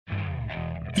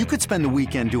You could spend the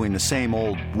weekend doing the same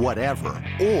old whatever,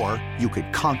 or you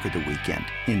could conquer the weekend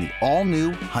in the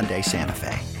all-new Hyundai Santa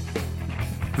Fe.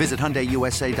 Visit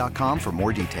HyundaiUSA.com for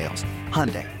more details.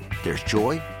 Hyundai, there's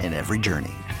joy in every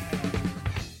journey.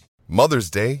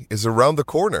 Mother's Day is around the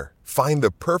corner. Find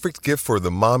the perfect gift for the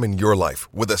mom in your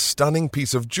life with a stunning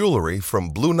piece of jewelry from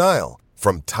Blue Nile.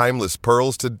 From timeless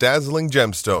pearls to dazzling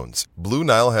gemstones, Blue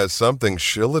Nile has something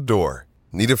she'll adore.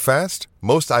 Need it fast?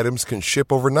 Most items can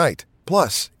ship overnight.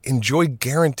 Plus, enjoy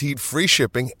guaranteed free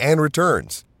shipping and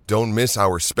returns. Don't miss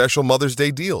our special Mother's Day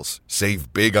deals.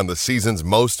 Save big on the season's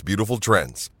most beautiful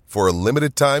trends. For a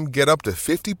limited time, get up to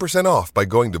 50% off by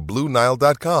going to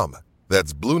BlueNile.com.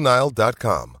 That's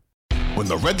BlueNile.com. When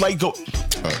the red light goes...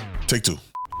 take two.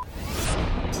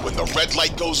 When the red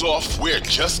light goes off, we're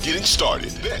just getting started.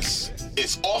 This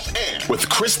is Off Air with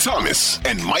Chris Thomas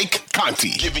and Mike Conti,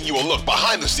 giving you a look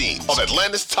behind the scenes of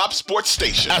Atlanta's top sports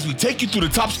station as we take you through the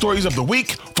top stories of the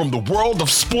week from the world of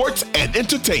sports and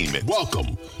entertainment.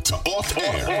 Welcome to Off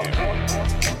Air.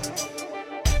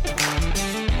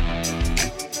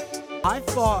 I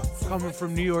thought, coming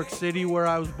from New York City, where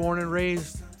I was born and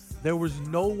raised, there was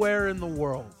nowhere in the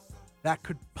world that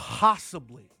could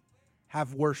possibly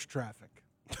have worse traffic.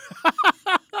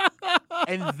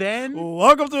 And then,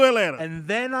 welcome to Atlanta. And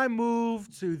then I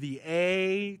moved to the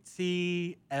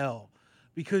ATL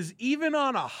because even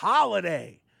on a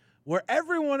holiday where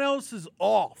everyone else is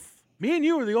off, me and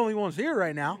you are the only ones here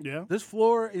right now. Yeah. This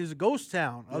floor is a ghost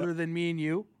town other than me and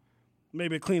you.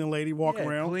 Maybe a cleaning lady walking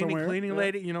around somewhere. Cleaning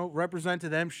lady, represent to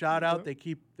them. Shout out. They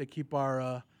keep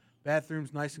our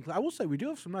bathrooms nice and clean. I will say we do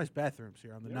have some nice bathrooms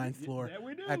here on the 9th floor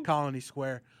at Colony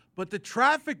Square. But the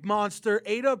traffic monster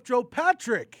ate up Joe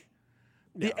Patrick.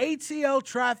 The ATL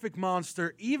traffic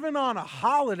monster, even on a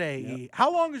holiday. Yep.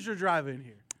 How long is your drive in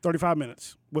here? 35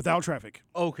 minutes without traffic.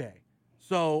 Okay.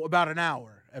 So about an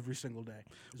hour every single day.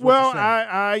 Well,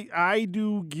 I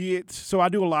do I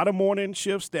do a lot of morning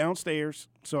shifts downstairs.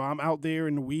 So I'm out there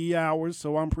in the wee hours,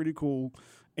 so I'm pretty cool.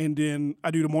 And then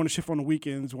I do the morning shift on the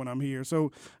weekends when I'm here.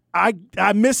 So I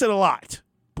miss it a lot.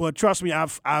 But trust me,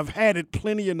 I've had it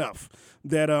plenty enough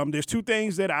that there's two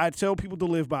things that I tell people to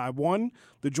live by. One,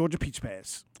 the Georgia Peach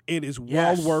Pass. It is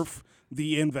well worth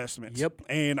the investment. Yep.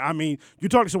 And, I mean, you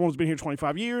talk to someone who's been here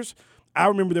 25 years. I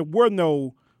remember there were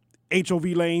no HOV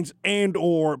lanes and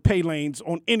or pay lanes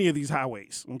on any of these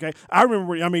highways, okay? I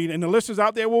remember, and the listeners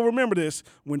out there will remember this,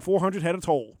 when 400 had a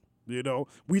toll.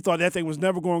 We thought that thing was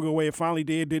never going to go away. It finally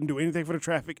did. Didn't do anything for the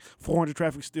traffic. 400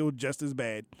 traffic still just as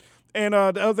bad. And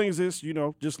the other thing is this,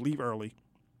 just leave early.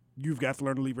 You've got to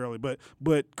learn to leave early.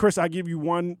 But Chris, I give you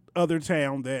one other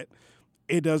town that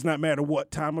it does not matter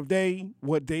what time of day,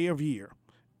 what day of year,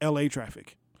 L.A.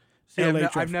 traffic. See,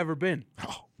 I've never been.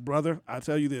 Oh, brother, I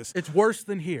tell you this. It's worse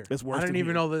than here. It's worse. I didn't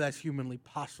even know that that's humanly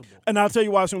possible. And I'll tell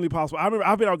you why it's humanly possible. I remember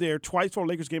I've been out there twice for a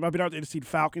Lakers game. I've been out there to see the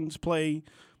Falcons play.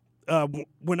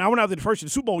 When I went out there the first year,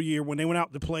 the Super Bowl year, when they went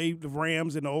out to play the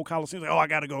Rams in the old Coliseum, I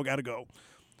got to go.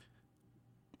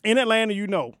 In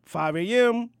Atlanta, 5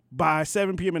 a.m., by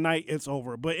 7 p.m. at night, it's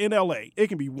over. But in L.A., it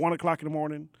can be 1 o'clock in the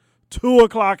morning, 2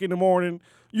 o'clock in the morning.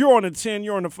 You're on the 10,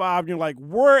 you're on the 5, and you're like,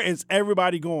 where is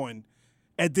everybody going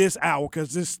at this hour?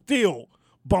 Because it's still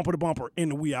bumper to bumper in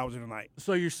the wee hours of the night.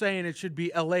 So you're saying it should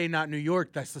be L.A., not New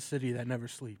York. That's the city that never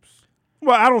sleeps.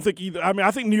 Well, I don't think either.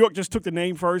 I think New York just took the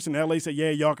name first, and L.A. said,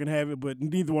 yeah, y'all can have it, but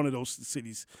neither one of those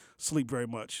cities sleep very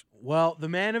much. Well, the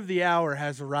man of the hour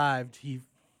has arrived. He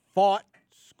fought,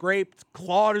 scraped,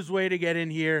 clawed his way to get in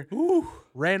here. Ooh.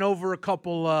 Ran over a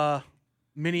couple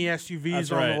mini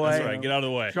SUVs on the way. That's right. Get out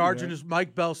of the way. Charging his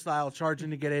Mike Bell style,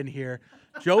 charging to get in here.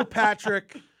 Joe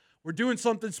Patrick, we're doing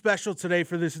something special today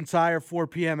for this entire 4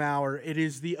 p.m. hour. It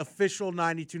is the official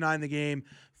 92.9 The Game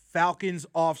Falcons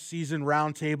Offseason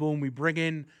Roundtable, and we bring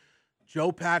in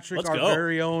Joe Patrick,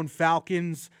 very own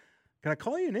Falcons. Can I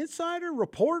call you an insider,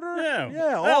 reporter? Yeah.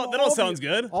 That all sounds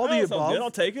good. All the above. Good.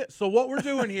 I'll take it. So what we're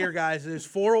doing here, guys, is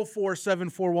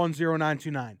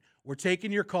 404-741-0929. We're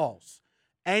taking your calls.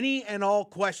 Any and all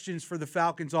questions for the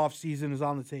Falcons offseason is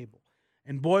on the table.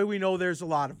 And, boy, we know there's a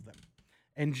lot of them.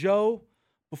 And, Joe,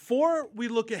 before we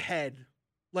look ahead,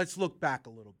 let's look back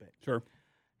a little bit. Sure.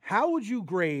 How would you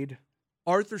grade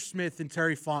Arthur Smith and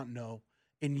Terry Fontenot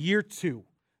in year 2?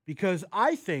 Because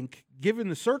I think, given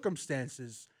the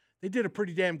circumstances, they did a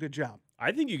pretty damn good job.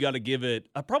 I think you got to give it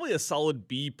probably a solid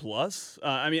B+.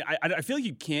 I feel like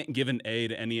you can't give an A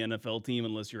to any NFL team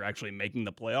unless you're actually making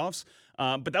the playoffs.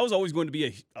 But that was always going to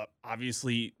be a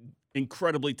obviously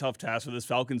incredibly tough task for this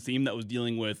Falcons team that was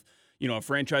dealing with, a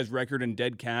franchise record in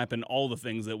dead cap and all the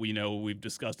things that we know. We've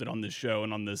discussed it on this show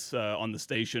and on the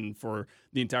station for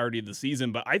the entirety of the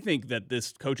season. But I think that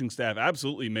this coaching staff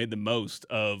absolutely made the most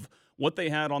of what they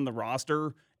had on the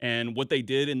roster and what they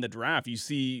did in the draft. You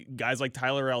see guys like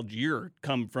Tyler Algier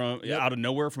come from out of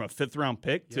nowhere from a 5th-round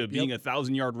pick to being a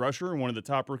 1,000-yard rusher and one of the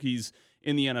top rookies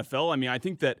in the NFL. I mean, I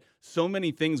think that so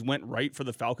many things went right for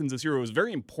the Falcons this year. It was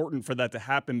very important for that to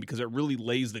happen because it really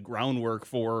lays the groundwork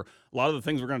for a lot of the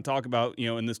things we're going to talk about,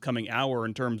 in this coming hour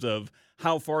in terms of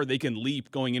how far they can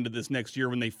leap going into this next year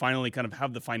when they finally kind of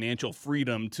have the financial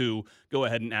freedom to go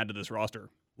ahead and add to this roster.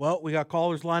 Well, we got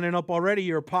callers lining up already.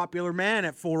 You're a popular man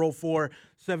at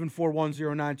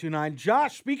 404-741-0929.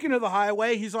 Josh, speaking of the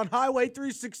highway, he's on Highway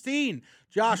 316.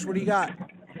 Josh, what do you got?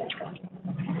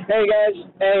 Hey, guys.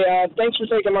 Hey, thanks for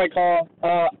taking my call.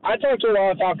 I talk to a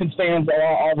lot of Falcons fans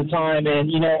all the time,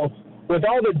 and, with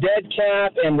all the dead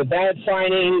cap and the bad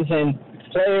signings and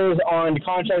players on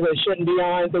contracts that shouldn't be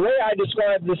on, the way I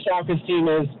describe this Falcons team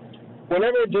is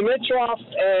whenever Dimitroff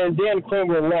and Dan Quinn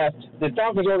were left, the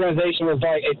Falcons organization was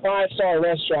like a 5-star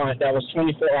restaurant that was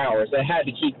 24 hours. That had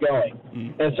to keep going.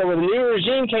 And so when the new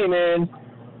regime came in,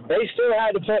 they still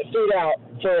had to put food out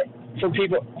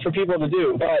for people to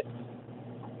do. But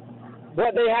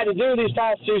what they had to do these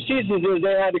past 2 seasons is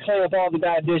they had to clean up all the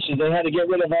bad dishes. They had to get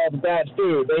rid of all the bad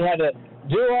food. They had to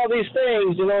do all these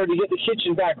things in order to get the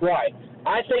kitchen back right.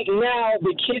 I think now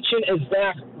the kitchen is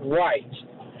back right.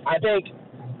 I think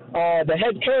the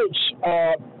head coach,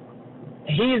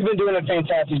 he's been doing a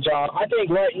fantastic job. I think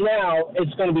right now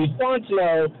it's going to be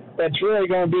Fontenot that's really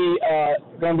going to be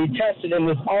tested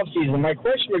in this offseason. My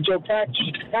question for Joe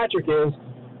Patrick is,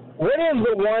 what is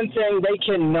the one thing they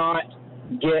cannot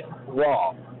get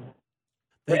wrong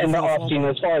in the offseason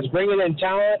as far as bringing in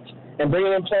talent and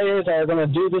bringing in players that are going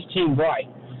to do this team right?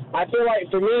 I feel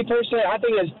like, for me personally, I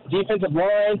think it's defensive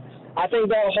line. I think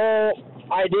that whole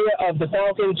idea of the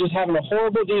Falcons just having a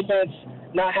horrible defense,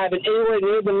 not having anywhere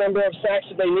near the number of sacks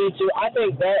that they need to, I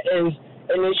think that is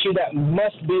an issue that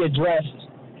must be addressed.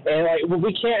 And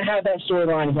we can't have that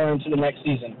storyline going into the next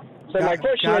season. So my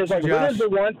question is, what is the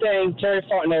one thing Terry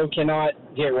Fontenot cannot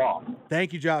get wrong?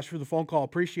 Thank you, Josh, for the phone call.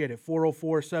 Appreciate it.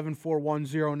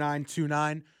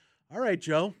 404-741-0929. All right,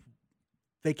 Joe.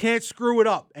 They can't screw it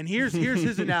up. And here's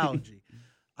his analogy.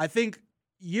 I think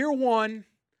year one,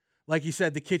 like you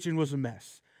said, the kitchen was a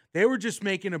mess. They were just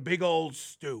making a big old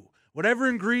stew. Whatever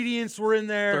ingredients were in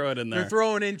there, throw it in there. They're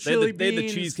throwing in chili beans. They had the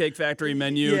Cheesecake Factory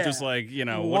menu, just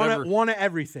whatever. One of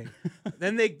everything.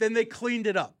 then they cleaned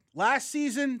it up. Last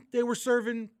season, they were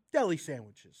serving deli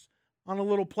sandwiches on a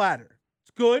little platter.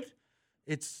 It's good.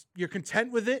 You're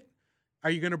content with it.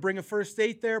 Are you going to bring a first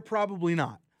date there? Probably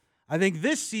not. I think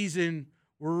this season,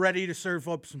 we're ready to serve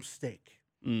up some steak.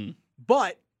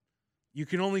 But you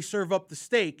can only serve up the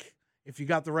steak if you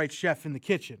got the right chef in the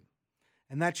kitchen.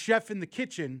 And that chef in the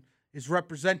kitchen is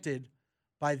represented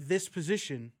by this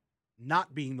position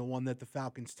not being the one that the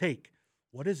Falcons take.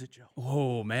 What is it, Joe?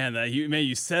 Oh, man,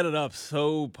 you set it up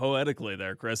so poetically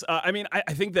there, Chris. I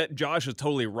think that Josh is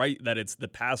totally right that it's the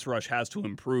pass rush has to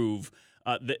improve.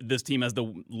 This team has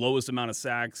the lowest amount of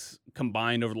sacks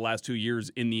combined over the last 2 years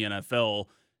in the NFL,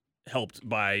 helped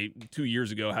by 2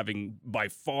 years ago having by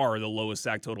far the lowest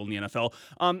sack total in the NFL.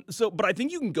 But I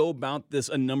think you can go about this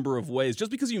a number of ways.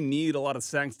 Just because you need a lot of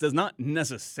sacks does not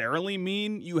necessarily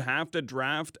mean you have to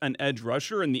draft an edge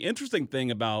rusher. And the interesting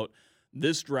thing about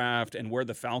this draft and where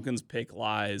the Falcons pick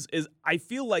lies is I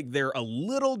feel like they're a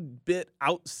little bit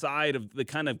outside of the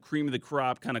kind of cream of the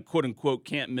crop, kind of quote unquote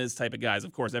can't miss type of guys.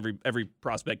 Of course, every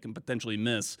prospect can potentially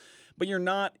miss, but you're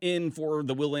not in for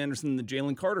the Will Anderson and the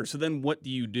Jalen Carter. So then what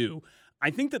do? I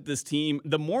think that this team,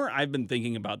 the more I've been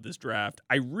thinking about this draft,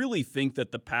 I really think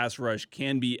that the pass rush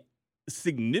can be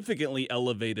significantly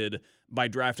elevated by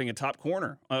drafting a top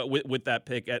corner with that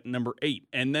pick at number 8.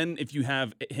 And then if you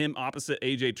have him opposite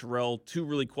A.J. Terrell, 2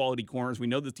 really quality corners, we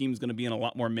know the team's going to be in a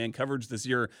lot more man coverage this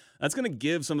year. That's going to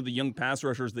give some of the young pass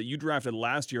rushers that you drafted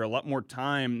last year a lot more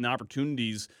time and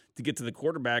opportunities to get to the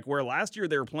quarterback, where last year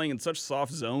they were playing in such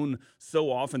soft zone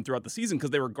so often throughout the season because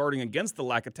they were guarding against the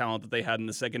lack of talent that they had in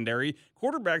the secondary.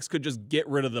 Quarterbacks could just get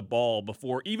rid of the ball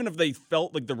before, even if they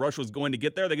felt like the rush was going to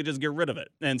get there, they could just get rid of it.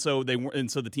 And so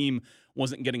the team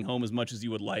wasn't getting home as much as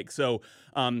you would like. So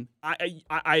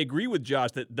I agree with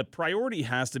Josh that the priority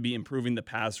has to be improving the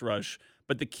pass rush.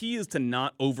 But the key is to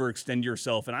not overextend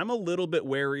yourself. And I'm a little bit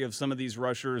wary of some of these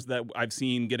rushers that I've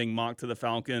seen getting mocked to the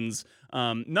Falcons.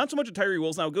 Not so much a Tyree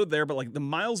Wilson, I'll go there, but like the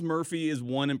Miles Murphy is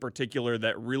one in particular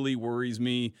that really worries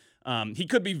me. He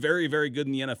could be very, very good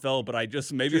in the NFL, but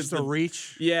maybe it's a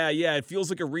reach. Yeah, it feels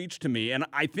like a reach to me. And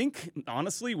I think,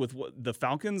 honestly, with the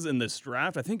Falcons in this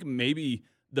draft, I think maybe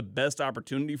the best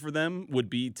opportunity for them would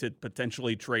be to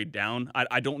potentially trade down.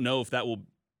 I don't know if that will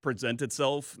present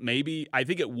itself. Maybe. I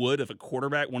think it would if a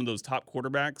quarterback, one of those top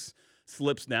quarterbacks,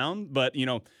 slips down. But,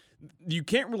 you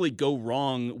can't really go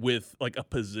wrong with like a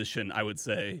position, I would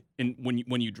say,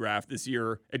 when you draft this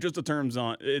year. It just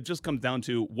comes down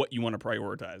to what you want to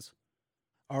prioritize.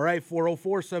 All right,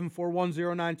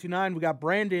 404-741-0929. We got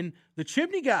Brandon, the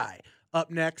chimney guy,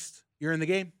 up next. You're in the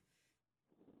game.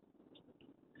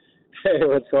 Hey,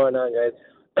 what's going on, guys?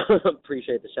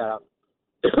 Appreciate the shout out.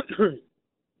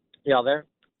 Y'all there?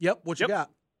 Yep. What you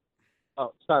got?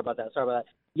 Oh, sorry about that.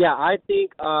 Yeah, I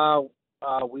think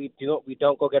we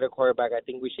don't go get a quarterback. I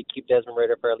think we should keep Desmond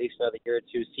Ridder for at least another year or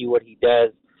two, see what he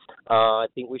does. I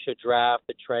think we should draft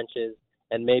the trenches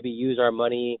and maybe use our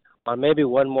money on maybe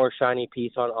one more shiny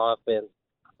piece on offense,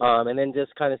 and then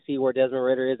just kind of see where Desmond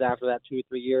Ridder is after that 2 or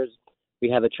 3 years.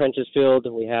 We have the trenches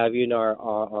filled. We have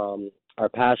our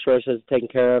pass rush is taken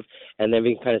care of, and then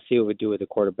we can kind of see what we do with the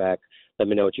quarterback. Let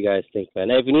me know what you guys think, man.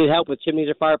 Hey, if you need help with chimneys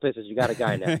or fireplaces, you got a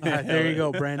guy now. All right, there you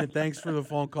go, Brandon. Thanks for the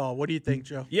phone call. What do you think,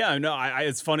 Joe? Yeah, no,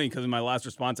 it's funny because in my last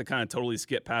response, I kind of totally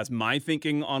skipped past my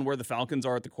thinking on where the Falcons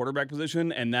are at the quarterback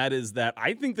position, and that is that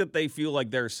I think that they feel like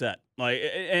they're set. Like,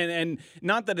 and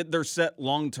not that they're set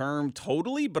long term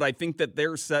totally, but I think that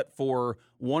they're set for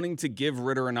wanting to give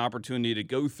Ridder an opportunity to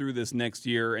go through this next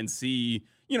year and see,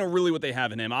 really what they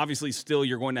have in him. Obviously, still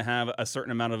you're going to have a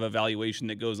certain amount of evaluation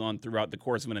that goes on throughout the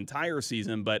course of an entire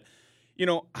season, but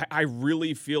I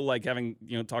really feel like having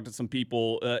talked to some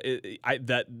people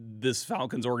that this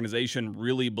Falcons organization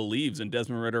really believes in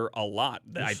Desmond Ridder a lot.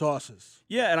 Sauces.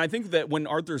 Yeah, and I think that when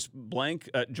Arthur Blank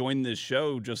joined this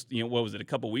show just what was it, a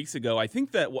couple weeks ago, I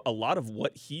think that a lot of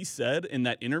what he said in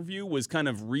that interview was kind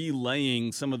of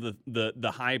relaying some of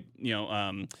the high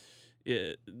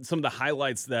some of the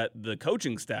highlights that the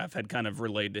coaching staff had kind of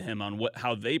relayed to him on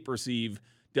how they perceive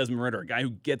Desmond Ridder, a guy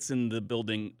who gets in the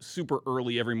building super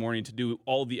early every morning to do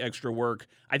all the extra work.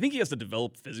 I think he has to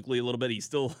develop physically a little bit. He's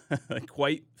still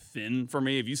quite thin for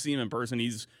me. If you see him in person,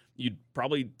 you'd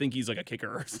probably think he's like a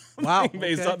kicker or something. Wow.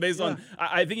 Based on,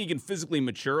 I think he can physically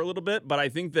mature a little bit, but I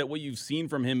think that what you've seen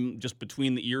from him just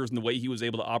between the ears and the way he was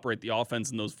able to operate the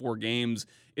offense in those 4 games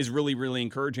is really, really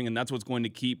encouraging, and that's what's going to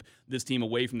keep this team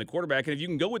away from the quarterback. And if you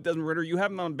can go with Desmond Ridder, you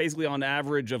have him on basically on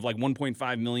average of like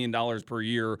 $1.5 million per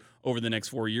year over the next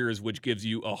 4 years, which gives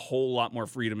you a whole lot more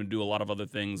freedom to do a lot of other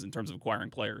things in terms of acquiring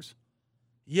players.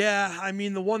 Yeah, I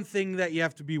mean, the one thing that you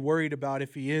have to be worried about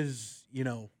if he is,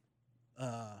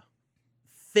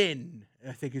 thin,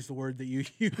 I think is the word that you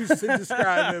use to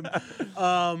describe him,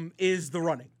 is the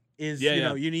running.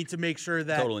 You need to make sure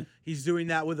that he's doing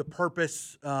that with a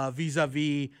purpose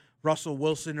vis-a-vis Russell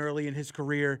Wilson early in his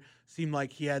career. Seemed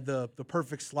like he had the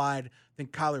perfect slide. I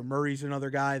think Kyler Murray's another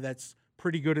guy that's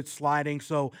pretty good at sliding.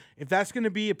 So if that's going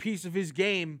to be a piece of his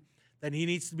game, then he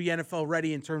needs to be NFL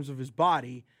ready in terms of his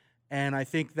body. And I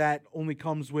think that only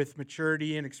comes with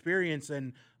maturity and experience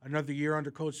and another year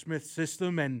under Coach Smith's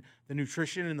system and the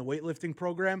nutrition and the weightlifting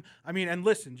program. I mean, and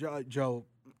listen, Joe,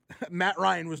 Matt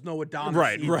Ryan was no Adonis.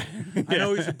 Right. I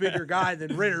know he's a bigger guy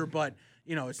than Ridder, but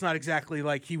it's not exactly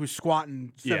like he was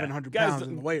squatting 700 pounds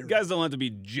in the weight room. Guys don't have to be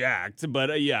jacked, but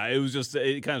it was just,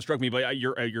 it kind of struck me. But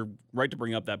you're right to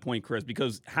bring up that point, Chris,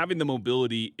 because having the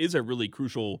mobility is a really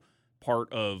crucial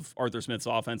part of Arthur Smith's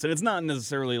offense. And it's not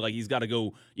necessarily like he's got to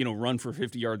go, run for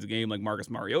 50 yards a game like Marcus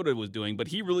Mariota was doing, but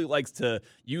he really likes to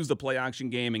use the play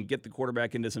action game and get the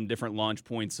quarterback into some different launch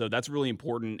points. So that's really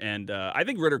important. And I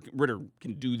think Ridder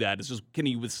can do that. It's just, can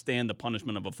he withstand the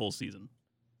punishment of a full season?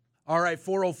 All right,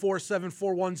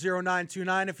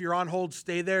 404-741-0929. If you're on hold,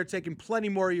 stay there. Taking plenty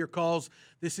more of your calls.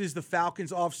 This is the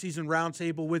Falcons Offseason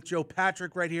Roundtable with Joe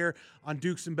Patrick right here on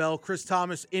Dukes and Bell. Chris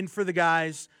Thomas in for the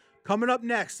guys. Coming up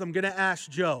next, I'm going to ask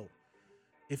Joe,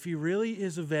 if he really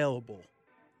is available,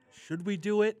 should we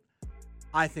do it?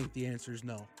 I think the answer is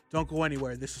no. Don't go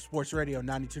anywhere. This is Sports Radio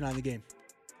 92.9 The Game.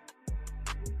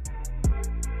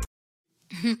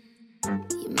 You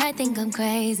might think I'm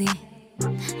crazy,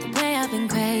 the way I've been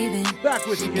craving. Back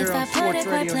with you here on Sports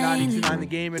Radio 92.9 The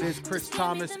Game. It is Chris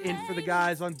Thomas in for the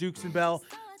guys on Dukes and Bell,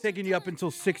 taking you up until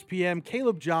 6 p.m.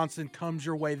 Caleb Johnson comes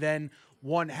your way then.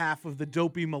 One half of the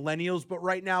Dopey Millennials. But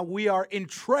right now we are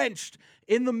entrenched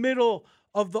in the middle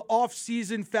of the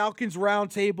off-season Falcons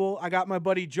Roundtable. I got my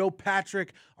buddy Joe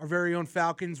Patrick, our very own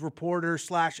Falcons reporter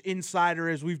 / insider,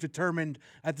 as we've determined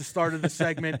at the start of the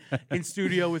segment, in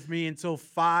studio with me until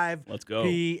 5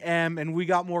 p.m. And we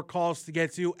got more calls to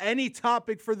get to. Any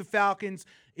topic for the Falcons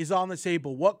is on the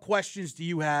table. What questions do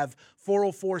you have?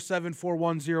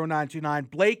 404-741-0929.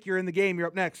 Blake, you're in the game. You're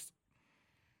up next.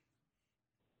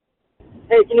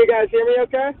 Hey, can you guys hear me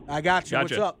okay? I got you.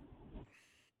 Gotcha. What's up?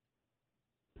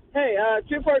 Hey,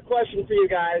 two-part question for you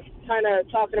guys, kind of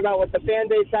talking about what the fan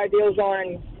base ideals are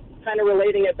and kind of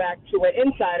relating it back to what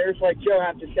insiders like Joe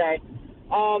have to say.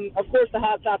 Of course, the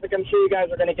hot topic I'm sure you guys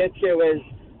are going to get to is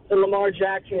the Lamar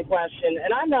Jackson question,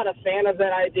 and I'm not a fan of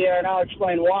that idea, and I'll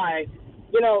explain why.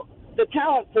 You know, the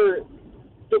talent for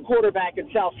the quarterback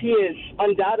itself, he is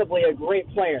undoubtedly a great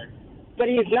player, but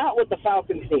he's not what the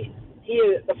Falcons need.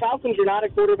 The Falcons are not a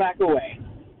quarterback away.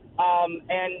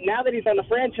 And now that he's on the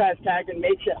franchise tag, it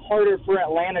makes it harder for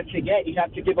Atlanta to get. You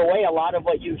have to give away a lot of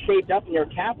what you've saved up in your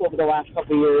cap over the last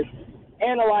couple of years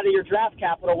and a lot of your draft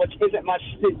capital, which isn't much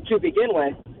to begin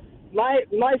with. My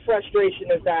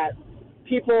frustration is that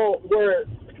people were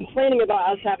complaining about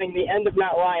us having the end of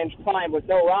Matt Ryan's prime with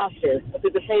no roster, but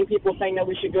they're the same people saying that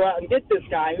we should go out and get this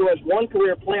guy who has one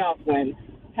career playoff win,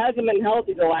 hasn't been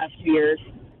healthy the last few years.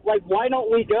 Like, why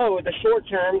don't we go the short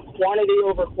term, quantity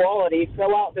over quality,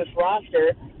 fill out this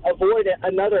roster, avoid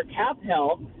another cap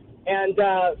hell, and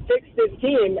fix this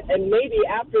team? And maybe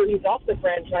after he's off the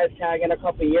franchise tag in a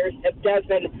couple of years, if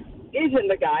Desmond isn't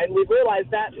the guy, and we realize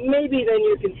that, maybe then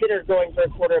you consider going for a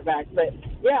quarterback. But,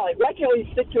 yeah, like, why can't we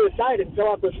stick to his side and fill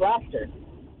out this roster?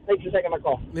 Thanks for taking my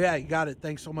call. Yeah, you got it.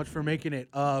 Thanks so much for making it.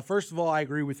 First of all, I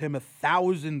agree with him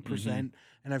 1,000%,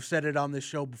 and I've said it on this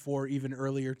show before, even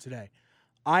earlier today.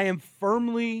 I am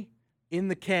firmly in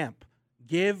the camp.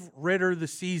 Give Ritter the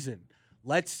season.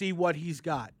 Let's see what he's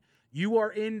got. You are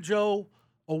in, Joe,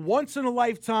 a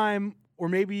once-in-a-lifetime or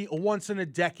maybe a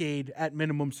once-in-a-decade at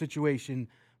minimum situation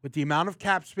with the amount of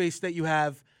cap space that you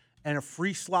have and a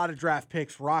free slot of draft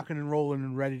picks rocking and rolling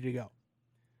and ready to go.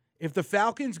 If the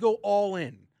Falcons go all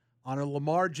in on a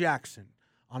Lamar Jackson,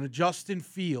 on a Justin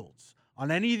Fields, on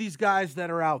any of these guys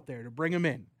that are out there to bring them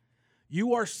in,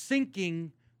 you are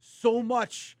sinking so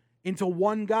much into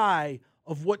one guy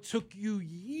of what took you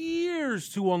years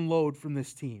to unload from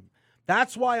this team.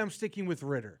 That's why I'm sticking with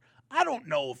Ritter. I don't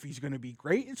know if he's going to be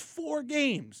great. It's 4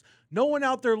 games. No one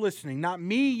out there listening, not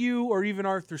me, you, or even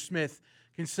Arthur Smith,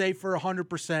 can say for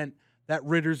 100% that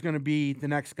Ritter's going to be the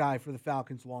next guy for the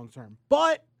Falcons long term.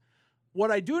 But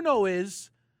what I do know is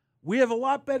we have a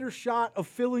lot better shot of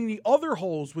filling the other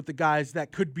holes with the guys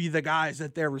that could be the guys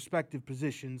at their respective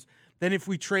positions than if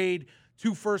we trade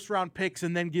 2 first-round picks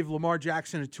and then give Lamar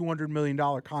Jackson a $200 million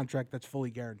contract that's fully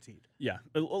guaranteed. Yeah,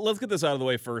 let's get this out of the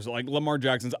way first. Like, Lamar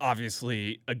Jackson's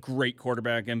obviously a great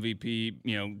quarterback,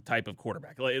 MVP, type of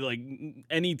quarterback. Like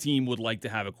any team would like to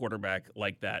have a quarterback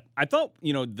like that. I thought,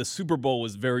 the Super Bowl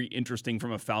was very interesting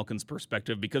from a Falcons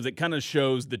perspective because it kind of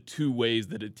shows the 2 ways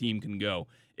that a team can go.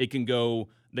 It can go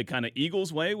the kind of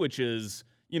Eagles way, which is,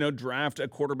 draft a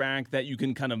quarterback that you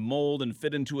can kind of mold and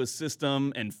fit into a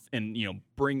system and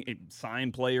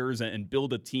sign players and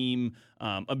build a team,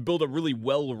 build a really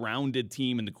well-rounded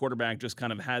team, and the quarterback just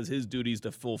kind of has his duties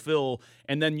to fulfill.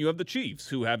 And then you have the Chiefs,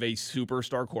 who have a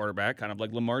superstar quarterback, kind of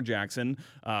like Lamar Jackson,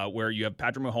 where you have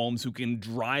Patrick Mahomes, who can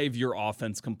drive your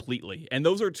offense completely. And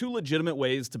those are 2 legitimate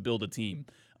ways to build a team.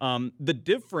 The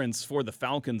difference for the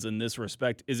Falcons in this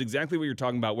respect is exactly what you're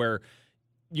talking about, where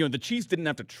the Chiefs didn't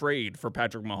have to trade for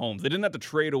Patrick Mahomes. They didn't have to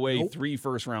trade away 3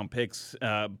 first-round picks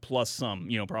plus some,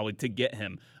 probably to get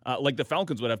him, like the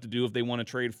Falcons would have to do if they want to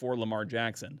trade for Lamar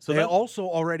Jackson. So they also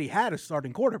already had a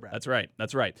starting quarterback.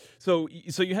 That's right. So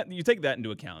you take that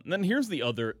into account. And then here's the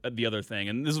other thing,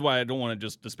 and this is why I don't want to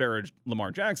just disparage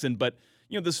Lamar Jackson, but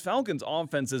this Falcons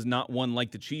offense is not one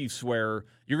like the Chiefs where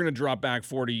you're going to drop back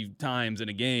 40 times in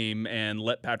a game and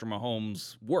let Patrick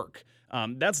Mahomes work.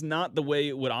 That's not the way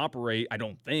it would operate, I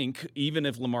don't think, even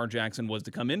if Lamar Jackson was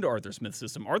to come into Arthur Smith's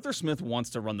system. Arthur Smith wants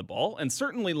to run the ball, and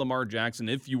certainly Lamar Jackson,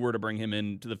 if you were to bring him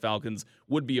into the Falcons,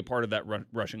 would be a part of that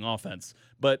rushing offense.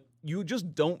 But you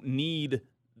just don't need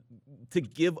to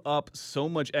give up so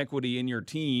much equity in your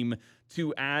team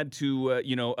to add to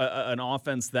an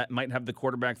offense that might have the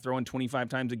quarterback throwing 25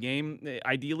 times a game.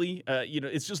 Ideally,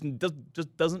 it's just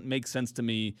doesn't make sense to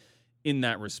me in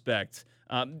that respect.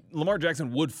 Lamar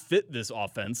Jackson would fit this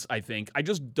offense, I think. I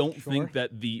just don't think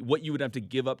that what you would have to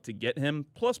give up to get him,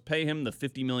 plus pay him the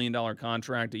 $50 million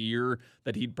contract a year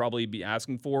that he'd probably be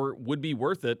asking for, would be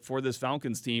worth it for this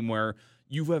Falcons team where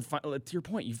you have, to your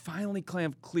point, you finally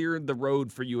have cleared the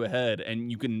road for you ahead,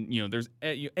 and you can, there's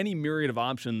any myriad of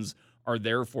options are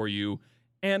there for you.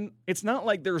 And it's not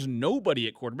like there's nobody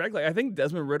at quarterback. Like, I think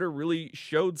Desmond Ridder really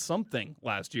showed something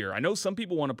last year. I know some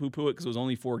people want to poo-poo it because it was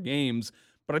only 4 games,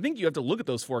 but I think you have to look at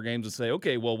those 4 games and say,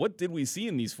 okay, well, what did we see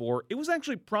in these 4? It was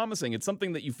actually promising. It's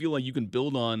something that you feel like you can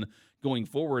build on going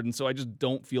forward, and so I just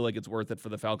don't feel like it's worth it for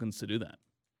the Falcons to do that.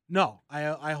 No,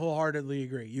 I wholeheartedly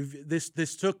agree.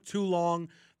 This took too long.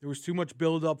 There was too much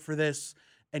build-up for this,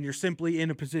 and you're simply in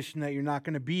a position that you're not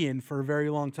going to be in for a very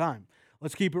long time.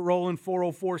 Let's keep it rolling.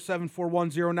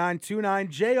 404-741-0929.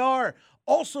 JR,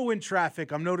 also in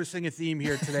traffic. I'm noticing a theme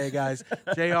here today, guys.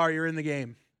 JR, you're in the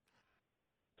game.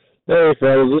 Hey,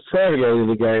 fellas, it's traffic in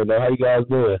the game, though. How you guys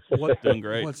doing? Doing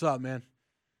great. What's up, man?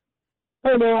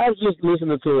 Hey, man, I was just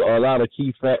listening to a lot of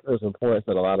key factors and points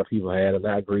that a lot of people had, and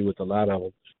I agree with a lot of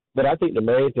them. But I think the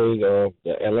main thing that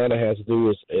Atlanta has to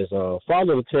do is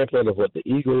follow the template of what the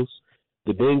Eagles,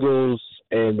 the Bengals,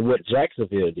 and what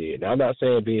Jacksonville did. Now, I'm not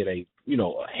saying being a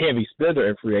heavy spender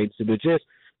in free agency, but just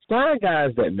sign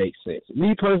guys that make sense.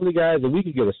 Me personally, guys, if we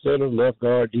could get a center, left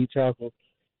guard, D tackle,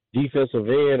 defensive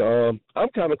end, I'm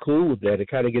kind of cool with that and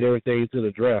kind of get everything to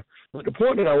the draft. But the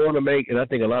point that I want to make, and I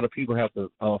think a lot of people have to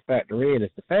factor in,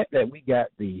 is the fact that we got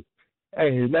his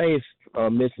name's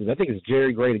missing. I think it's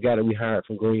Jerry Gray, the guy that we hired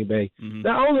from Green Bay. Mm-hmm.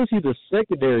 Not only is he the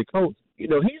secondary coach, he's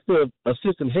the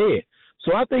assistant head.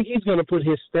 So I think he's going to put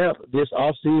his stamp this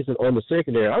offseason on the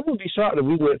secondary. I wouldn't be shocked if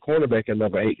we went cornerback at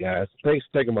number 8, guys. Thanks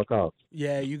for taking my call.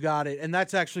 Yeah, you got it. And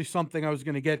that's actually something I was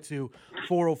going to get to.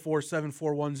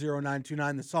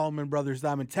 404-741-0929, the Solomon Brothers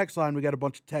Diamond text line. We got a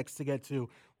bunch of texts to get to.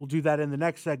 We'll do that in the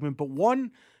next segment. But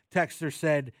one texter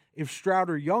said, if Stroud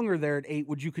or Young are there at 8,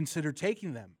 would you consider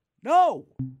taking them? No,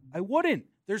 I wouldn't.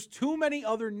 There's too many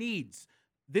other needs.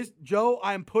 Joe,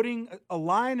 I'm putting a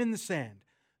line in the sand.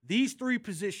 These 3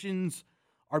 positions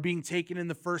are being taken in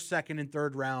the first, second, and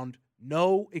third round.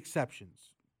 No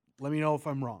exceptions. Let me know if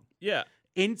I'm wrong. Yeah.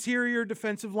 Interior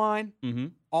defensive line,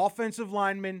 offensive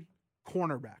lineman,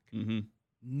 cornerback. Mm-hmm.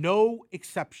 No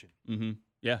exception. Mm-hmm.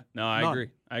 Yeah, no, I None. agree.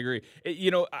 I agree.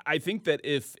 I think that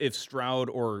if Stroud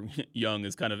or Young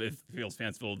is kind of, it feels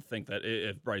fanciful to think that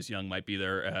if Bryce Young might be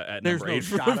there at there's number 8.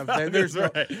 There's no shot of that. There's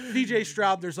right. no DJ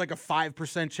Stroud. There's like a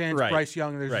 5% chance. Right. Bryce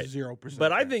Young, there's right. a 0%.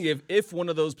 But I think if one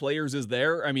of those players is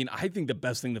there, I mean, I think the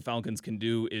best thing the Falcons can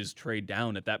do is trade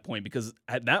down at that point, because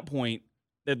at that point,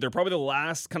 they're probably the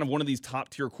last kind of one of these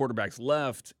top-tier quarterbacks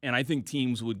left, and I think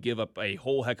teams would give up a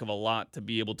whole heck of a lot to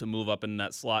be able to move up in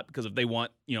that slot, because if they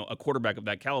want, a quarterback of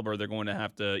that caliber, they're going to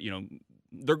have to,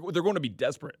 they're going to be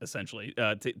desperate, essentially,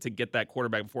 to get that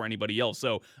quarterback before anybody else.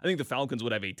 So I think the Falcons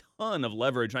would have a ton of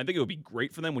leverage, and I think it would be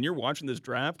great for them. When you're watching this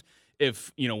draft,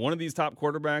 if, one of these top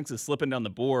quarterbacks is slipping down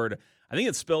the board, I think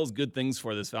it spells good things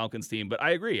for this Falcons team. But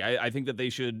I agree. I think that they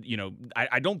should,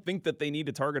 I don't think that they need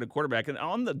to target a quarterback. And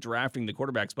on the drafting the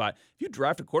quarterback spot, if you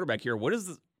draft a quarterback here, what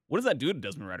does that do to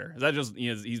Desmond Ridder? Is that just,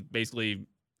 he's basically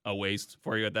a waste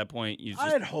for you at that point?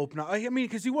 I'd hope not. I mean,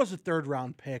 because he was a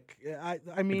 3rd-round pick. I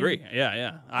mean, agree.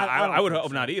 Yeah. I would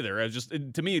hope not either.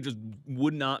 To me, it just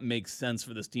would not make sense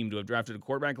for this team to have drafted a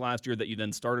quarterback last year that you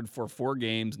then started for 4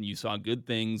 games and you saw good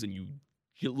things and you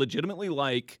legitimately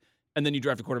like, and then you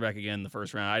draft a quarterback again in the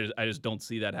first round. I just don't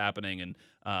see that happening. And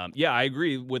I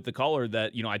agree with the caller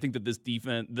that I think that this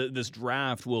this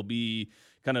draft will be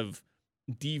kind of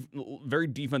very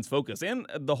defense focused, and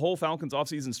the whole Falcons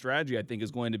offseason strategy I think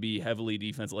is going to be heavily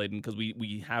defense laden, because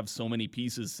we have so many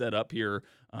pieces set up here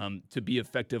to be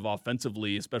effective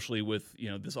offensively, especially with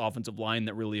this offensive line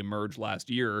that really emerged last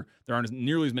year. There aren't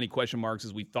nearly as many question marks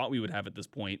as we thought we would have at this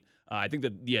point. I think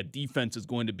that defense is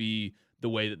going to be the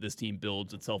way that this team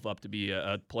builds itself up to be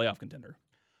a playoff contender.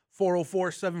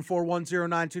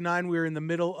 404-741-0929. We're in the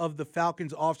middle of the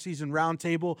Falcons Offseason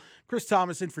Roundtable. Chris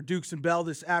Thomas in for Dukes and Bell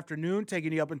this afternoon,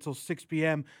 taking you up until 6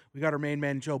 p.m. We got our main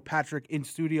man, Joe Patrick, in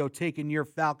studio, taking your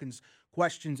Falcons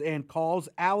questions and calls.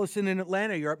 Allison in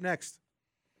Atlanta, you're up next.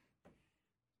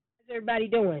 How's everybody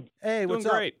doing? Hey, what's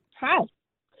up? Great. Hi.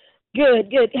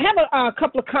 Good. Have a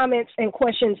couple of comments and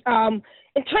questions.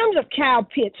 In terms of Kyle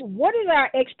Pitts, what is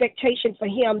our expectation for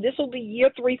him? This will be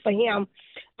year 3 for him,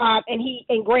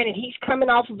 and granted, he's coming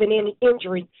off of an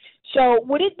injury. So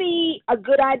would it be a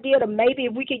good idea to maybe,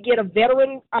 if we could get a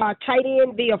veteran tight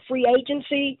end via free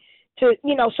agency, to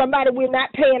somebody we're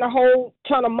not paying a whole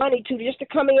ton of money to, just to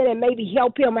come in and maybe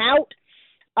help him out,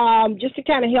 just to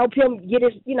kind of help him get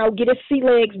his sea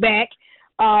legs back,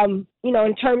 in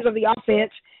terms of the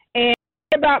offense. And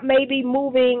about maybe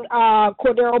moving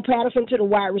Cordero Patterson to the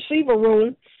wide receiver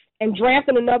room and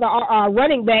drafting another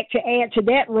running back to add to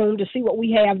that room to see what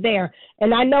we have there.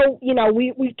 And I know,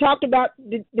 we've talked about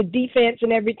the defense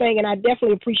and everything, and I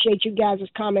definitely appreciate you guys'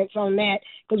 comments on that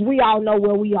because we all know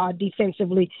where we are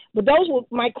defensively. But those were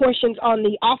my questions on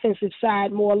the offensive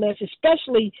side, more or less,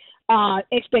 especially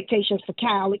expectations for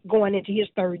Kyle going into his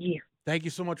third year. Thank you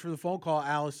so much for the phone call,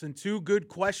 Allison. Two good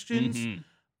questions. Mm-hmm.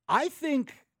 I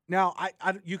think now, I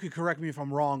you could correct me if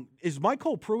I'm wrong. Is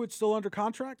Michael Pruitt still under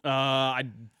contract? I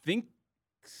think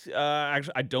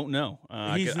actually I don't know.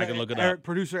 I can look it up.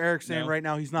 Producer Eric saying right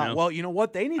now he's not. No. Well, you know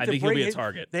what? They need I to think bring he'll be a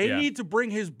target. They need to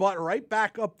bring his butt right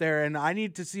back up there, and I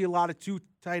need to see a lot of two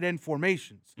tight end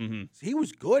formations. Mm-hmm. He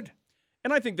was good.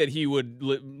 And I think that he would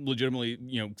legitimately,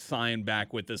 sign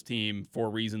back with this team for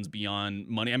reasons beyond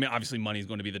money. I mean, obviously money is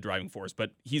going to be the driving force,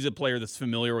 but he's a player that's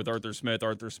familiar with Arthur Smith.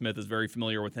 Arthur Smith is very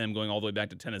familiar with him going all the way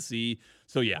back to Tennessee.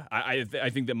 So, yeah,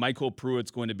 I think that Michael Pruitt's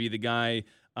going to be the guy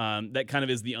that kind of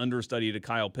is the understudy to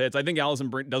Kyle Pitts. I think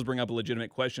Allison does bring up a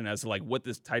legitimate question as to, what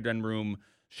this tight end room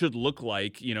should look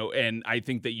like, and I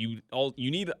think that you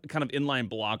need a kind of inline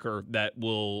blocker that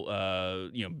will,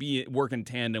 work in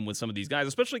tandem with some of these guys,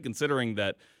 especially considering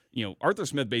that, Arthur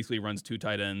Smith basically runs two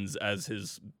tight ends as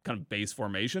his kind of base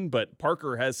formation, but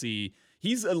Parker Hesse,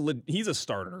 he's a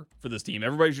starter for this team.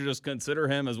 Everybody should just consider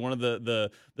him as one of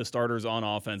the starters on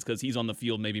offense because he's on the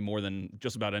field maybe more than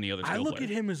just about any other skill player. I look at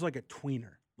him as like a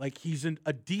tweener. Like he's a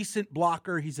decent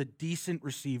blocker. He's a decent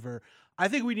receiver. I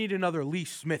think we need another Lee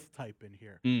Smith type in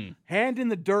here. Hand in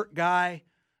the dirt guy,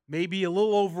 maybe a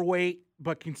little overweight,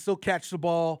 but can still catch the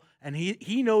ball. And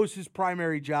he knows his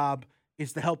primary job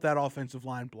is to help that offensive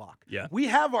line block. Yeah. We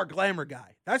have our glamour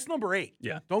guy. That's number 8.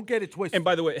 Yeah. Don't get it twisted. And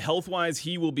by the way, health-wise,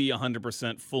 he will be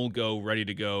 100% full go, ready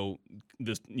to go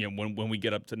this, when we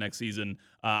get up to next season.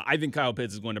 I think Kyle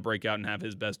Pitts is going to break out and have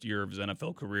his best year of his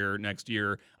NFL career next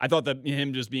year. I thought that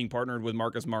him just being partnered with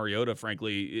Marcus Mariota,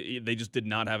 frankly, they just did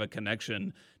not have a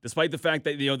connection. Despite the fact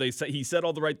that, he said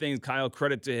all the right things, Kyle,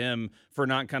 credit to him for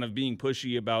not kind of being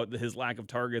pushy about his lack of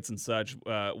targets and such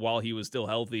while he was still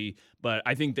healthy. But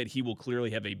I think that he will clearly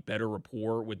have a better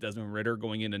rapport with Desmond Ridder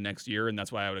going into next year, and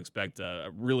that's why I would expect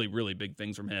really, really big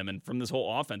things from him. And from this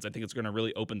whole offense, I think it's going to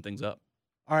really open things up.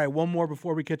 All right, one more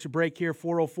before we catch a break here.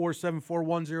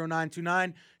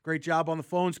 404-741-0929. Great job on the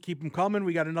phones. Keep them coming.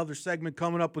 We got another segment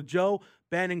coming up with Joe.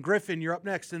 Ben and Griffin, you're up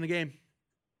next in the game.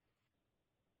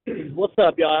 What's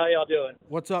up, y'all? How y'all doing?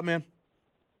 What's up, man?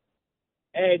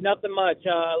 Hey, nothing much.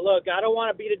 Look, I don't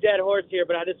want to beat a dead horse here,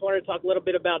 but I just wanted to talk a little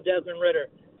bit about Desmond Ridder.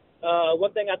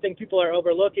 One thing I think people are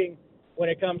overlooking when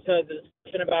it comes to the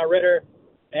discussion about Ridder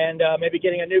and maybe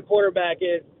getting a new quarterback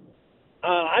is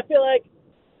I feel like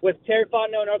with Terry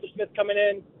Fontenot and Arthur Smith coming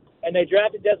in and they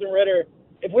drafted Desmond Ridder,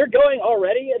 if we're going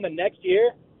already in the next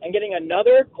year and getting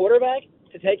another quarterback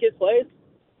to take his place,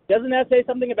 doesn't that say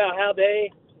something about how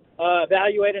they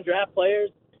evaluate and draft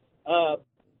players? Not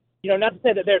to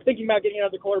say that they're thinking about getting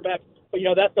another quarterback, but,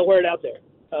 that's the word out there.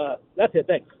 That's it.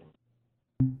 Thanks.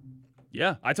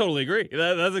 Yeah, I totally agree.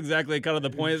 That's exactly kind of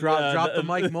the point. Drop the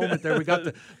mic moment there. We got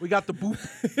the boop.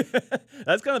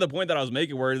 That's kind of the point that I was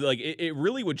making, where it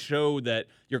really would show that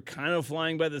you're kind of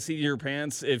flying by the seat of your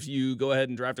pants if you go ahead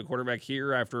and draft a quarterback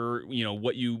here after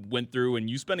what you went through and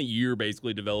you spent a year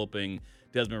basically developing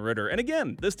Desmond Ridder. And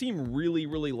again, this team really,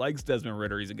 really likes Desmond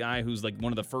Ridder. He's a guy who's like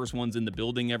one of the first ones in the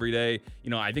building every day.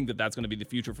 I think that's going to be the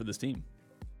future for this team.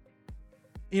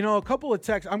 A couple of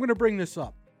texts. I'm going to bring this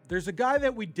up. There's a guy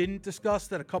that we didn't discuss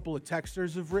that a couple of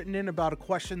texters have written in about a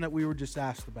question that we were just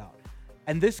asked about.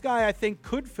 And this guy, I think,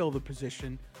 could fill the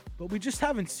position, but we just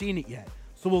haven't seen it yet.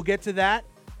 So we'll get to that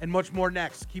and much more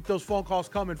next. Keep those phone calls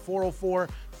coming,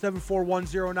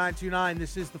 404-741-0929.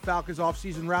 This is the Falcons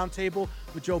Offseason Roundtable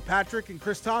with Joe Patrick and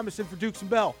Chris Thomas in for Dukes and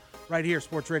Bell right here,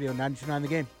 Sports Radio 92.9 The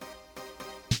Game.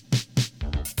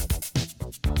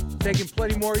 Taking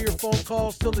plenty more of your phone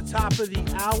calls till the top of the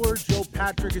hour. Joe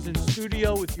Patrick is in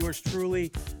studio with yours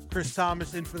truly, Chris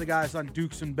Thomas, in for the guys on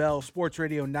Dukes and Bell, Sports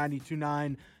Radio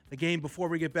 92.9 The Game. Before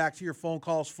we get back to your phone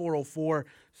calls,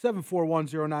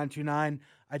 404-741-0929.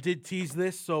 I did tease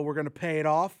this, so we're going to pay it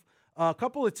off. A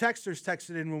couple of texters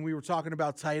texted in when we were talking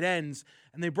about tight ends,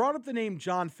 and they brought up the name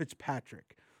John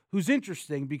Fitzpatrick, who's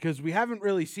interesting because we haven't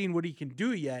really seen what he can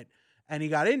do yet, and he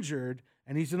got injured,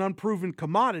 and he's an unproven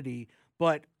commodity.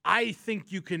 But I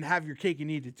think you can have your cake and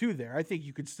eat it too there. I think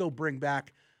you could still bring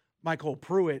back Michael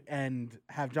Pruitt and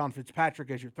have John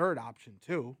Fitzpatrick as your third option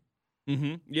too.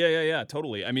 Mm-hmm. Yeah,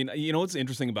 totally. I mean, what's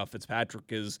interesting about Fitzpatrick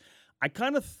is I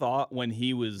kind of thought when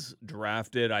he was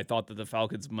drafted, I thought that the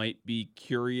Falcons might be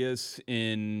curious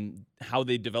in how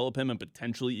they develop him and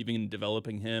potentially even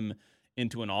developing him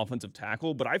into an offensive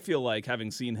tackle. But I feel like,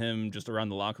 having seen him just around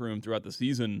the locker room throughout the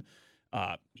season,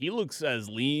 he looks as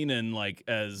lean and like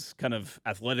as kind of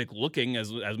athletic looking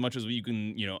as much as you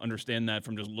can, understand that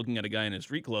from just looking at a guy in his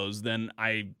street clothes than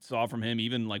I saw from him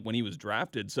even like when he was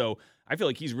drafted. So I feel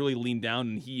like he's really leaned down,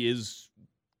 and he is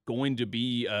going to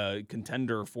be a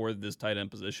contender for this tight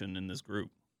end position in this group.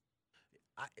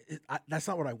 That's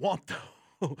not what I want,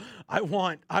 though. I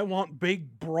want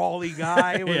big brawly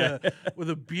guy with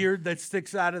a beard that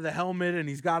sticks out of the helmet, and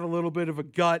he's got a little bit of a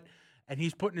gut, and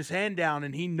he's putting his hand down,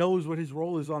 and he knows what his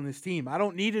role is on this team. I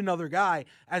don't need another guy.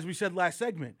 As we said last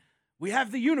segment, we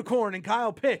have the unicorn in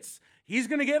Kyle Pitts. He's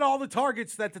going to get all the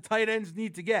targets that the tight ends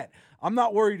need to get. I'm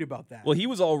not worried about that. Well, he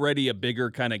was already a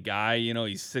bigger kind of guy.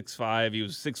 He's 6'5". He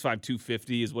was 6'5",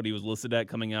 250 is what he was listed at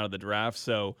coming out of the draft.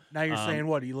 So now you're saying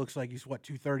what? He looks like he's,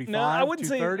 235? No, I wouldn't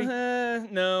say.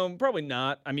 No, probably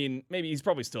not. I mean, maybe he's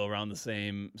probably still around the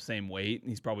same weight.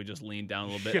 He's probably just leaned down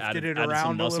a little bit. Shifted it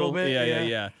around a little bit.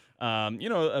 Yeah.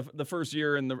 The first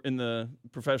year in the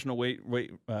professional weight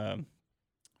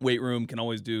room can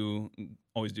always do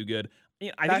good.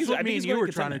 That's what me and you were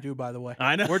trying to do, by the way.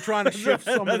 I know. We're trying to shift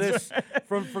some of this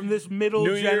from this middle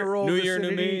general New year, new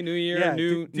me, new year, yeah.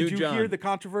 new Did you John. hear the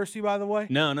controversy, by the way?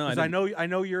 No, I didn't. I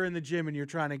know you're in the gym and you're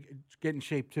trying to get in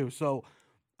shape too. So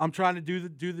I'm trying to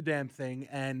do the damn thing,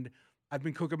 and I've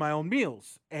been cooking my own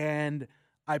meals, and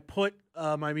I put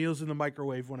my meals in the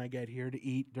microwave when I get here to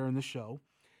eat during the show.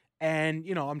 And,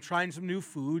 I'm trying some new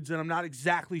foods, and I'm not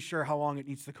exactly sure how long it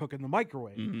needs to cook in the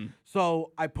microwave. Mm-hmm.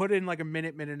 So I put in like a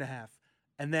minute and a half.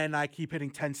 And then I keep hitting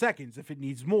 10 seconds if it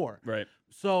needs more. Right.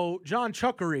 So John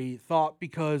Chuckery thought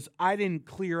because I didn't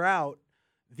clear out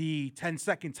the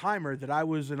 10-second timer that I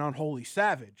was an unholy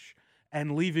savage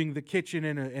and leaving the kitchen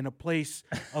in a place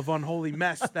of unholy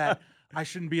mess that I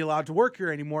shouldn't be allowed to work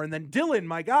here anymore. And then Dylan,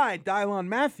 my guy, Dylon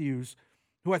Matthews,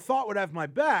 who I thought would have my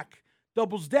back,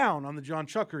 doubles down on the John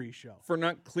Chuckery show for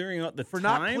not clearing out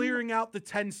not clearing out the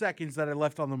 10 seconds that I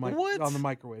left on the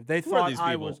microwave. They Who thought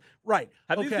I was right.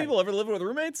 Have these people ever lived with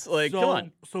roommates? Like, come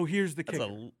on. So here's the kicker.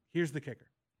 Here's the kicker.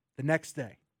 The next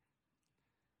day,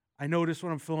 I notice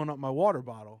when I'm filling up my water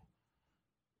bottle,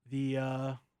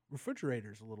 the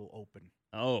refrigerator's a little open.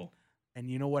 Oh. And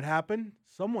you know what happened?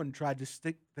 Someone tried to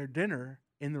stick their dinner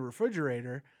in the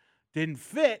refrigerator, didn't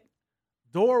fit.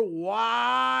 Door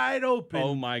wide open.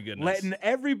 Oh, my goodness. Letting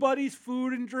everybody's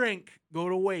food and drink go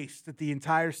to waste at the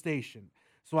entire station.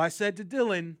 So I said to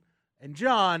Dylan and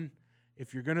John,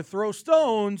 if you're going to throw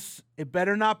stones, it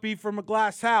better not be from a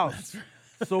glass house.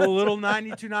 So a little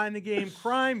 92.9 The Game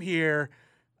crime here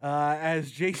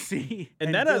as JC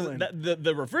and that Dylan. has,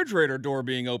 the refrigerator door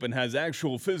being open has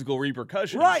actual physical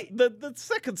repercussions. Right. The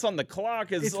seconds on the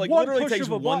clock is It's like one literally push takes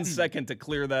of a 1 button. second to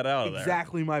clear that out of there.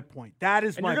 Exactly my point. That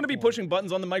is and my you're going to be point. pushing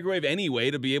buttons on the microwave anyway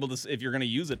to be able to, if you're going to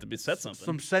use it to set something.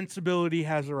 Some sensibility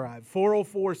has arrived.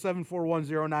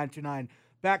 404-741-0929.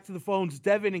 Back to the phones.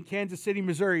 Devin in Kansas City,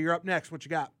 Missouri. You're up next. What you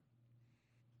got?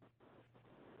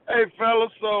 Hey,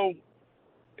 fellas. So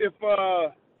if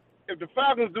the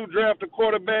Falcons do draft a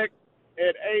quarterback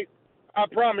at 8, I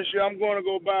promise you I'm going to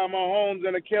go buy my Holmes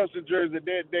and a Kelsey jersey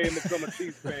that day and become a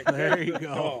Chiefs fan. There you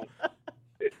go.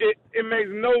 It makes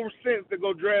no sense to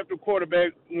go draft a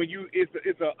quarterback when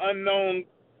it's an unknown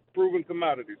proven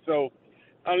commodity. So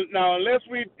now unless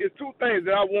it's two things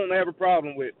that I won't have a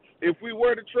problem with. If we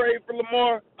were to trade for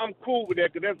Lamar, I'm cool with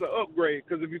that because that's an upgrade.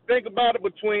 Because if you think about it,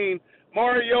 between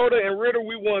Mariota and Ritter,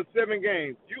 we won 7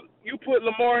 games. You put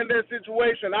Lamar in that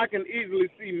situation, I can easily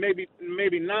see maybe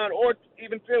 9 or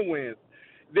even 10 wins.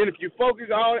 Then if you focus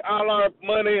all our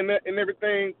money and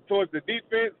everything towards the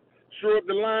defense, shore up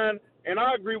the line, and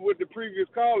I agree with the previous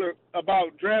caller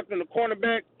about drafting a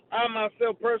cornerback. I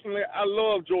myself personally, I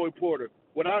love Joey Porter.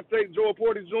 Would I take Joey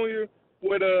Porter Jr.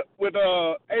 with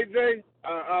AJ?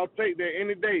 I'll take that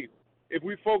any day. If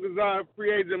we focus our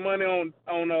free agent money on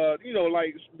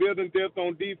like building depth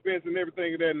on defense and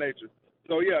everything of that nature.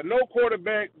 So, yeah, no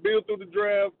quarterback, build through the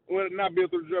draft. Well, not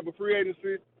build through the draft, but free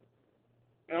agency.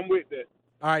 I'm with that.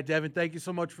 All right, Devin, thank you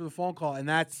so much for the phone call. And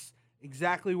that's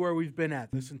exactly where we've been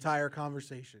at this entire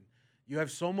conversation. You have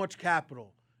so much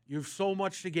capital. You have so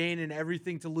much to gain and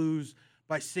everything to lose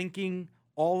by sinking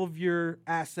all of your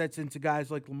assets into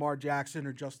guys like Lamar Jackson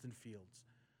or Justin Fields.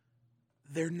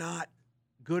 They're not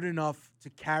good enough to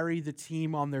carry the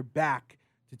team on their back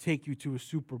to take you to a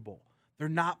Super Bowl. They're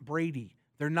not Brady.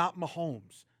 They're not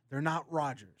Mahomes. They're not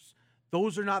Rodgers.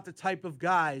 Those are not the type of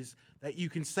guys that you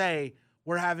can say,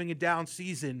 we're having a down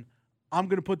season, I'm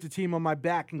going to put the team on my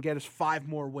back and get us 5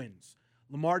 more wins.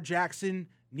 Lamar Jackson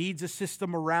needs a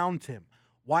system around him.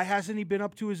 Why hasn't he been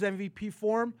up to his MVP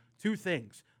form? 2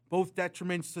 things, both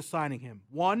detriments to signing him.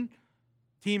 1,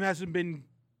 team hasn't been,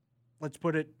 let's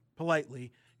put it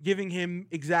politely, giving him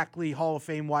exactly Hall of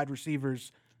Fame wide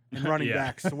receivers and running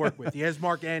backs to work with. He has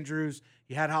Mark Andrews.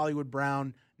 He had Hollywood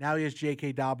Brown. Now he has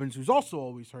J.K. Dobbins, who's also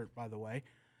always hurt, by the way.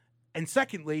 And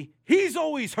secondly, he's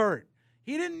always hurt.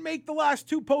 He didn't make the last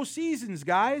 2 postseasons,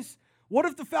 guys. What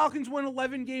if the Falcons win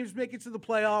 11 games, make it to the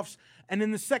playoffs, and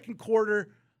in the second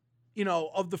quarter,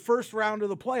 of the first round of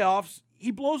the playoffs,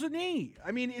 he blows a knee?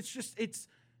 I mean,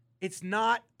 it's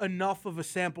not enough of a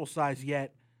sample size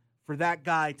yet for that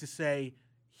guy to say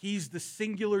he's the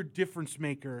singular difference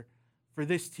maker for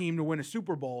this team to win a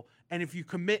Super Bowl. And if you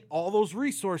commit all those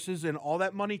resources and all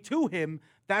that money to him,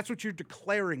 that's what you're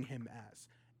declaring him as.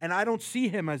 And I don't see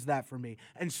him as that for me.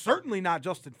 And certainly not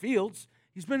Justin Fields.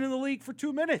 He's been in the league for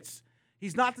 2 minutes.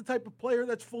 He's not the type of player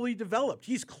that's fully developed.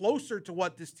 He's closer to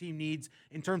what this team needs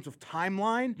in terms of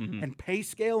timeline and pay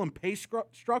scale and pay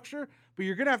structure, but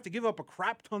you're going to have to give up a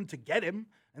crap ton to get him,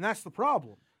 and that's the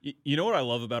problem. You know what I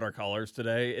love about our callers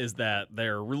today is that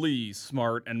they're really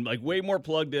smart and way more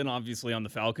plugged in, obviously, on the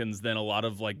Falcons than a lot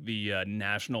of the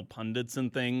national pundits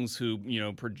and things who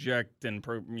project and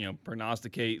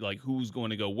prognosticate who's going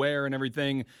to go where and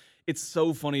everything. It's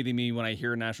so funny to me when I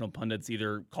hear national pundits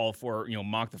either call for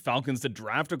mock the Falcons to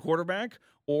draft a quarterback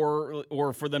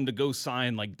or for them to go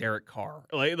sign Derek Carr.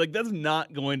 That's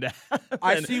not going to happen.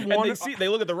 I see one. And they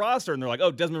look at the roster and they're like,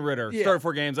 oh, Desmond Ridder, started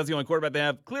 4 games. That's the only quarterback they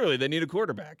have. Clearly, they need a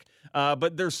quarterback.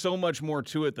 But there's so much more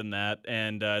to it than that,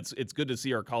 and it's good to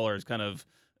see our callers kind of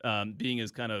being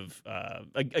as kind of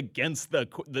against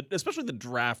especially the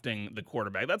drafting the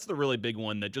quarterback. That's the really big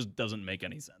one that just doesn't make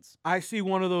any sense. I see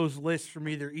one of those lists from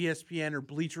either ESPN or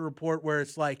Bleacher Report where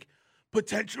it's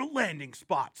potential landing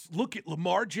spots. Look at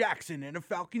Lamar Jackson in a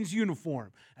Falcons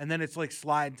uniform. And then it's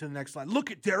slide to the next slide. Look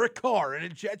at Derek Carr in a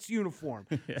Jets uniform.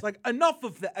 It's enough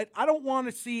of that. I don't want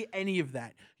to see any of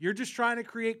that. You're just trying to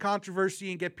create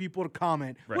controversy and get people to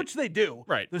comment, which they do.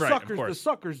 Right. The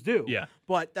suckers do. Yeah.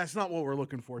 But that's not what we're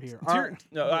looking for here. I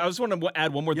just want to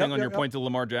add one more thing on your point to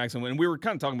Lamar Jackson. And we were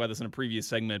kind of talking about this in a previous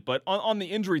segment, but on the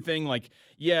injury thing,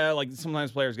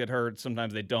 sometimes players get hurt,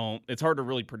 sometimes they don't. It's hard to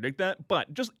really predict that.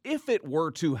 But just if it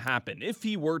were to happen, if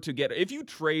you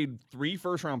trade 3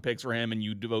 first-round picks for him and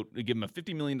you give him a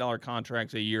 $50 million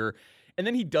contract a year, and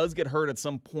then he does get hurt at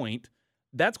some point,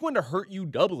 that's going to hurt you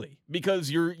doubly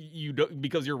because your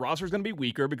roster is going to be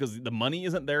weaker because the money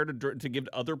isn't there to give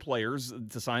to other players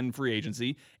to sign free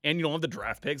agency, and you don't have the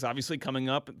draft picks obviously coming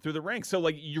up through the ranks. So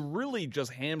you're really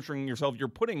just hamstringing yourself. You're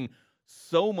putting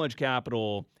so much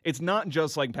capital. It's not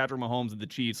just like Patrick Mahomes and the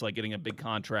Chiefs getting a big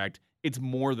contract. It's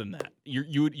more than that.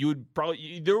 You would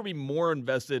probably there would be more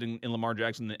invested in Lamar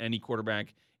Jackson than any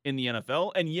quarterback in the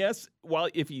NFL. And yes,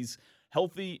 if he's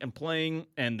healthy and playing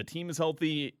and the team is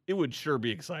healthy, it would sure be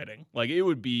exciting. It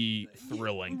would be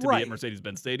thrilling to be at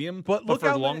Mercedes-Benz Stadium. But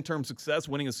for long-term success,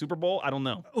 winning a Super Bowl, I don't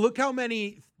know. Look how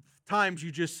many times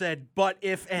you just said, but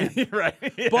if and. Right.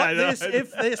 Yeah, but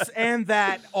if this and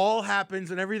that all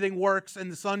happens and everything works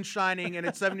and the sun's shining and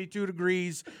it's 72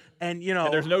 degrees and,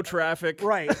 and there's no traffic.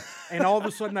 Right. And all of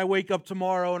a sudden I wake up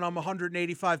tomorrow and I'm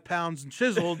 185 pounds and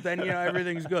chiseled, then,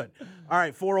 everything's good. All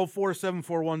right,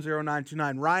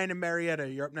 404-741-0929. Ryan and Marietta,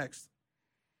 you're up next.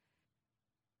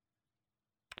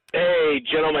 Hey,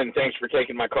 gentlemen, thanks for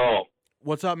taking my call.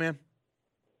 What's up, man?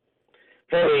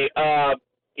 Hey, I'm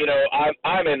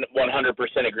in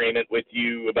 100% agreement with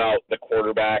you about the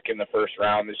quarterback in the first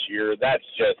round this year. That's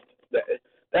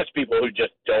people who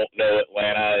just don't know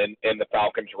Atlanta and the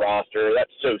Falcons roster.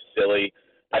 That's so silly.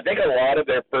 I think a lot of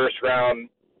their first round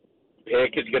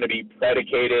pick is going to be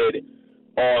predicated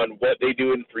on what they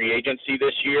do in free agency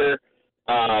this year.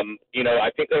 I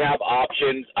think they have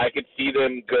options. I could see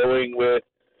them going with,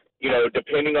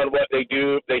 depending on what they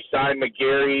do, if they sign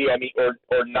McGarry,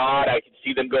 or not, I could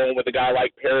see them going with a guy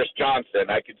like Paris Johnson.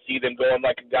 I could see them going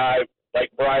like a guy like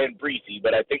Brian Breesy,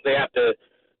 but I think they have to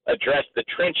address the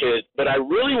trenches. But I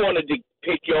really wanted to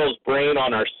pick y'all's brain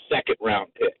on our second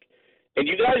round pick. And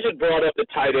you guys had brought up the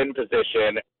tight end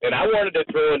position, and I wanted to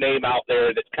throw a name out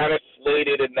there that's kind of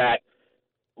slated in that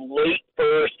late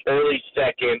first, early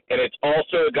second, and it's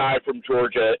also a guy from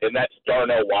Georgia, and that's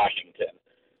Darnell Washington.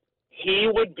 He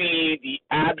would be the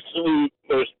absolute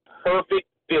most perfect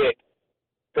fit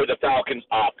for the Falcons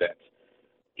offense.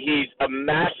 He's a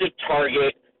massive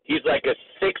target. He's like a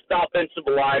 6th offensive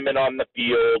lineman on the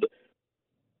field.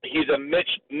 He's a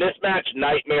mismatch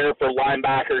nightmare for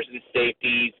linebackers and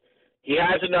safeties. He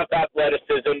has enough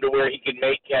athleticism to where he can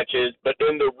make catches, but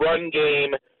in the run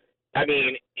game,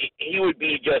 he would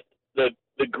be just the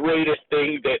greatest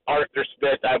thing that Arthur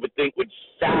Smith, I would think, would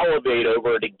salivate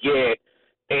over to get.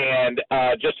 And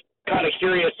just kind of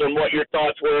curious on what your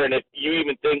thoughts were and if you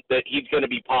even think that he's going to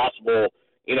be possible,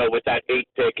 with that 8th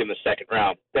pick in the second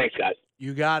round. Thanks, guys.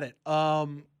 You got it.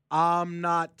 I'm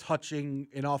not touching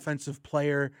an offensive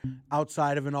player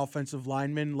outside of an offensive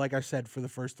lineman, like I said, for the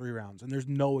first 3 rounds, and there's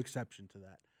no exception to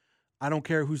that. I don't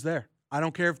care who's there. I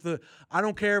don't care if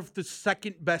the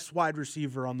second best wide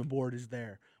receiver on the board is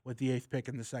there with the 8th pick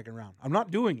in the second round. I'm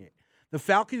not doing it. The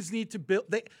Falcons need to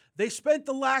build. They spent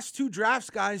the last 2 drafts,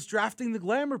 guys, drafting the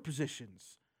glamour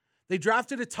positions. They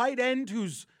drafted a tight end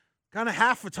who's kind of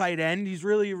half a tight end. He's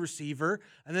really a receiver.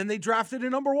 And then they drafted a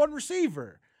number 1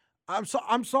 receiver.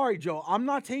 I'm sorry, Joe. I'm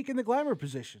not taking the glamour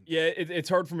position. Yeah, it's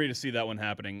hard for me to see that one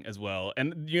happening as well.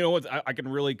 And you know what? I can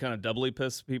really kind of doubly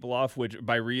piss people off, which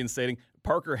by reinstating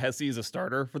Parker Hesse is a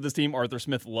starter for this team. Arthur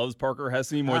Smith loves Parker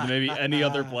Hesse more than maybe any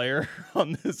other player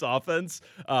on this offense.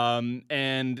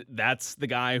 And that's the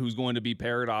guy who's going to be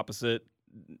paired opposite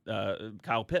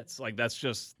Kyle Pitts. Like that's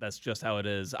just how it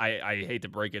is. I hate to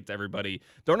break it to everybody.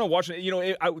 They're not watching.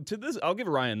 I'll give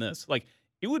Ryan this. Like,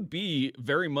 it would be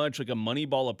very much like a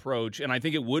Moneyball approach, and I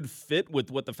think it would fit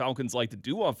with what the Falcons like to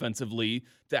do offensively,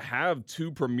 to have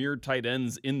 2 premier tight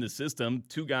ends in the system,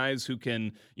 2 guys who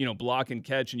can, block and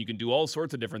catch, and you can do all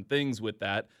sorts of different things with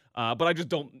that. But I just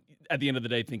don't, at the end of the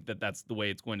day, think that that's the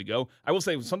way it's going to go. I will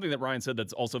say something that Ryan said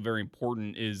that's also very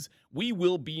important is we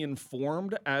will be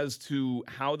informed as to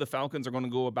how the Falcons are going to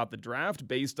go about the draft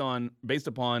based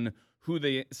upon who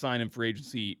they sign in free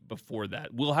agency before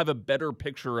that. We'll have a better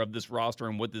picture of this roster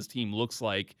and what this team looks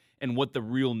like and what the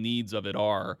real needs of it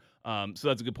are. So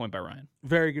that's a good point by Ryan.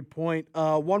 Very good point.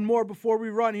 One more before we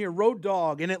run here. Road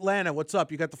Dogg in Atlanta. What's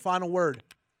up? You got the final word.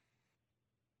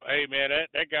 Hey, man,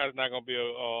 that guy's not going to be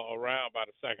around by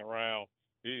the second round.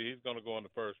 He's going to go in the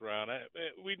first round.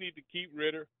 We need to keep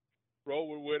Ritter, roll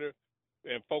with Ritter,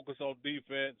 and focus on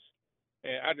defense.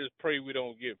 And I just pray we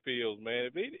don't get Fields, man.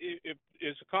 If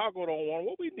Chicago don't want him,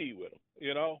 what we need with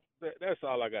him, that's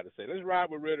all I got to say. Let's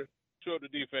ride with Ritter, show the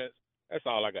defense. That's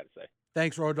all I got to say.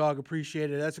 Thanks, Road Dogg.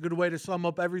 Appreciate it. That's a good way to sum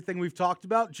up everything we've talked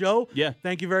about. Joe,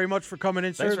 thank you very much for coming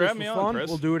in, sir. Thanks for having me on, Chris.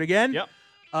 We'll do it again. Yep.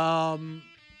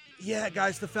 Yeah,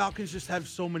 guys, the Falcons just have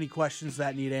so many questions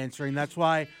that need answering. That's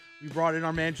why we brought in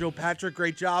our man, Joe Patrick.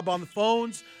 Great job on the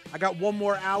phones. I got 1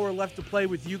 more hour left to play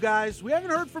with you guys. We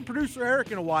haven't heard from producer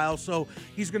Eric in a while, so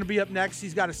he's going to be up next.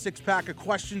 He's got a 6-pack of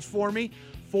questions for me.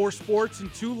 4 sports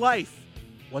and 2 life.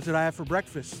 What did I have for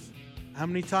breakfast? How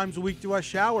many times a week do I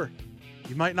shower?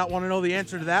 You might not want to know the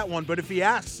answer to that one, but if he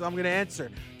asks, I'm going to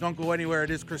answer. Don't go anywhere. It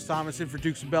is Chris Thomas in for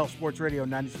Dukes and Bell, Sports Radio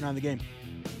 92.9 The Game.